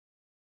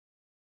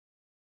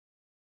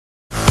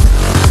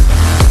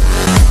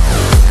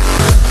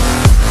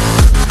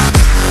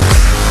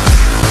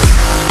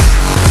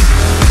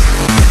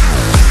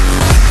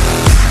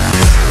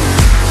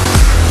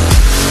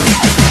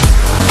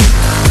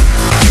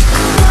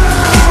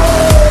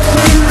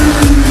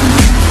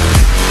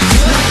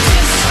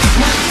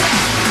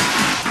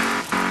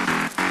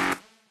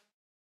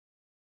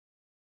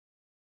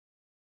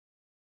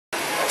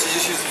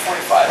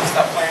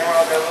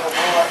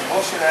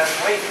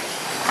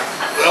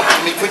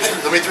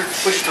Let me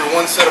push you through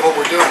one set of what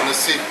we're doing. Let's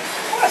see.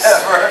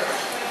 Whatever.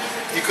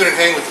 You couldn't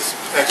hang with this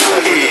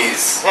exercise.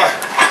 Please.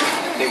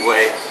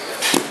 Anyway.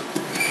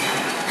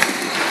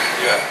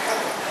 Yeah.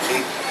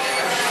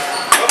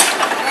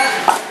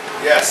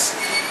 Yes.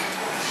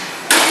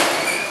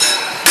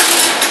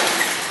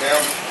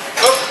 Down.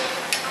 Up.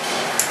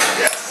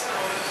 Yes.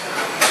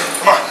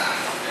 Come on.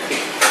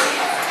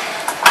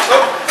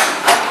 Up.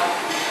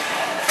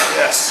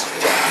 Yes.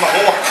 Come on.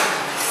 More.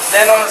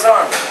 Stand on his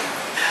arm.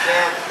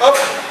 Down. Up.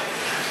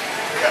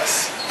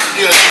 Yes.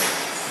 Good.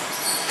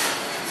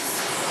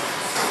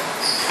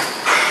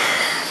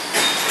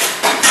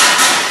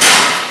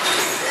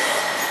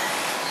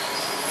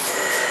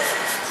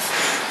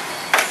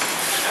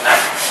 And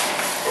that.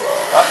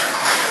 Up.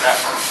 And that.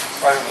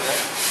 Right over there.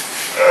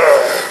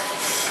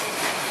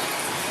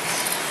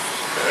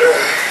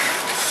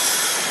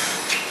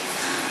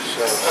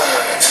 So,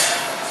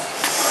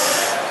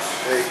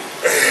 hey,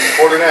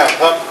 quarter now,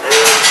 up.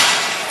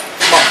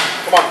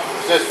 Come on,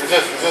 resist.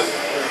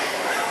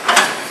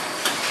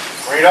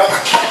 Bring it up,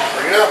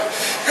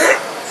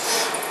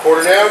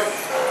 Quarter down,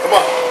 come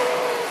on.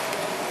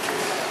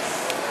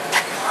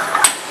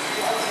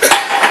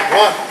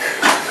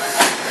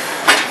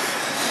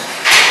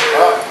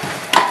 Up.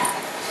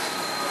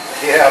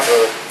 Yeah,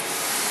 brother.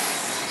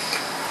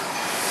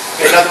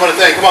 Okay, nothing but a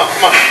thing, come on,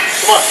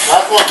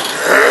 last one.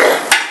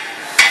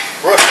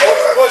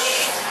 Push.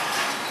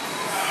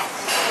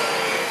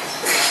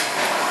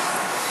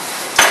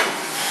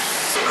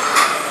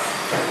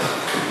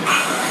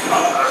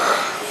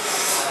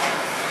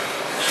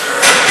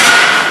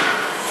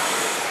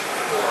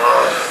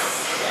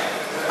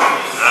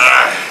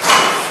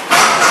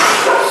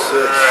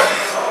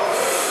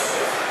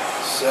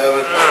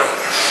 7,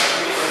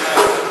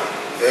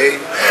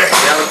 8,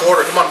 down the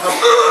quarter, come on.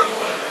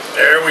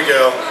 There we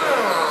go.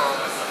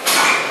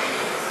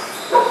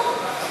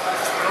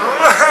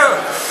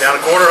 Down a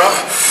quarter, up.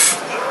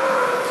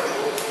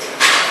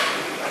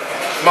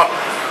 Come on.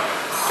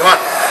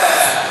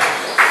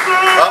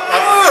 Up.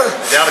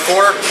 Down a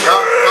quarter, up.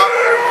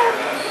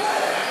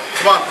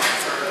 Come on.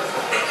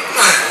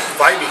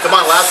 Fight me, come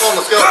on, last one,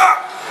 let's go.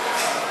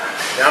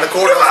 Down a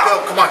quarter, let's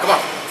go, come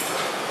on.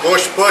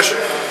 Push.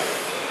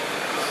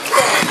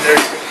 There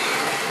you go.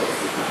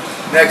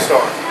 Next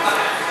arm.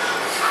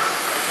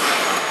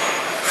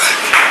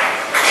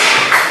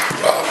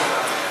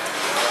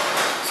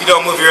 If you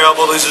don't move your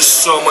elbow, these are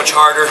so much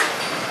harder.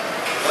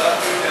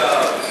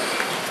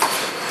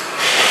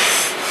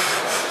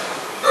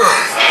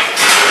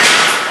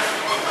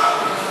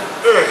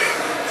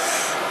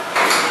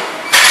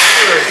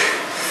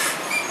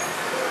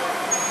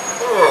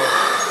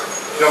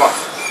 Come on.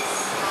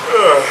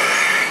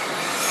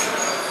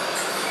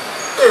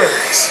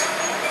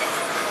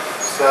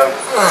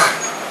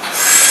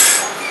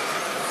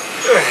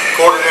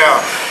 Quarter down.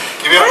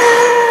 Give me up.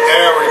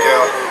 There we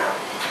go.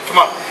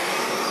 Come on.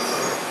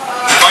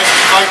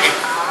 Fight me.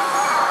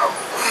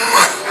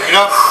 Bring it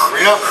up.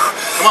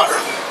 Come on.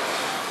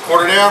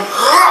 Quarter down.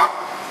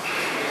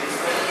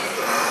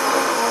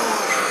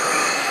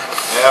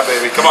 Yeah,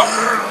 baby. Come on.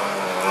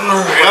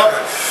 Bring it up.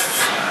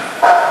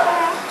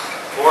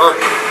 Quarter.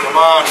 Come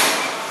on.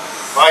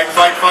 Fight.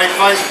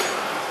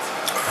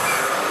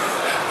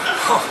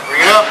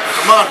 Bring it up.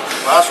 Come on.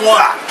 Last one.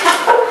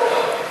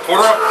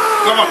 Quarter up.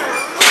 Come on.